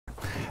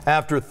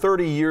After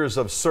 30 years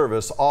of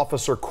service,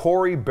 Officer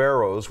Cory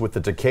Barrows with the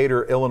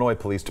Decatur, Illinois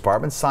Police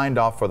Department signed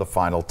off for the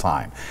final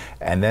time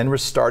and then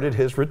restarted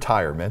his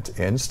retirement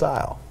in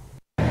style.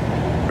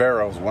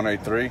 Barrows,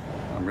 183.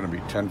 I'm going to be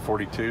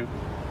 1042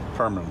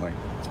 permanently.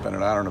 It's been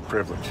an honor and a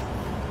privilege.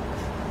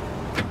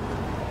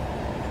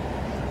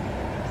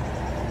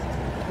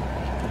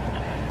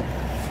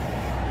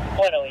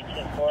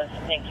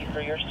 Thank you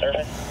for your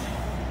service.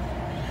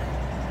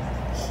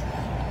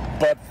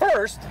 But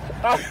first,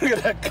 I'm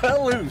going to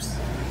cut loose.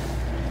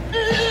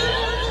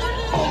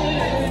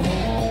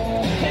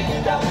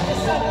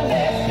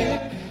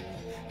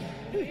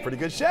 Pretty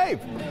good shape.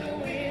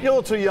 You're a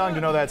little too young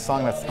to know that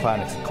song. That's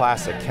the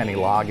classic Kenny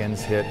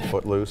Loggins hit,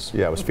 Footloose.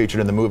 Yeah, it was featured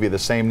in the movie of the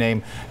same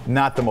name.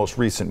 Not the most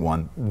recent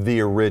one,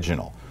 the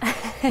original.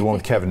 The one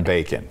with Kevin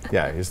Bacon.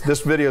 Yeah,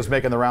 this video is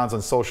making the rounds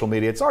on social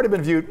media. It's already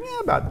been viewed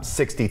about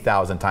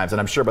 60,000 times, and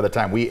I'm sure by the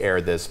time we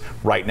aired this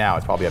right now,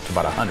 it's probably up to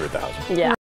about 100,000. Yeah.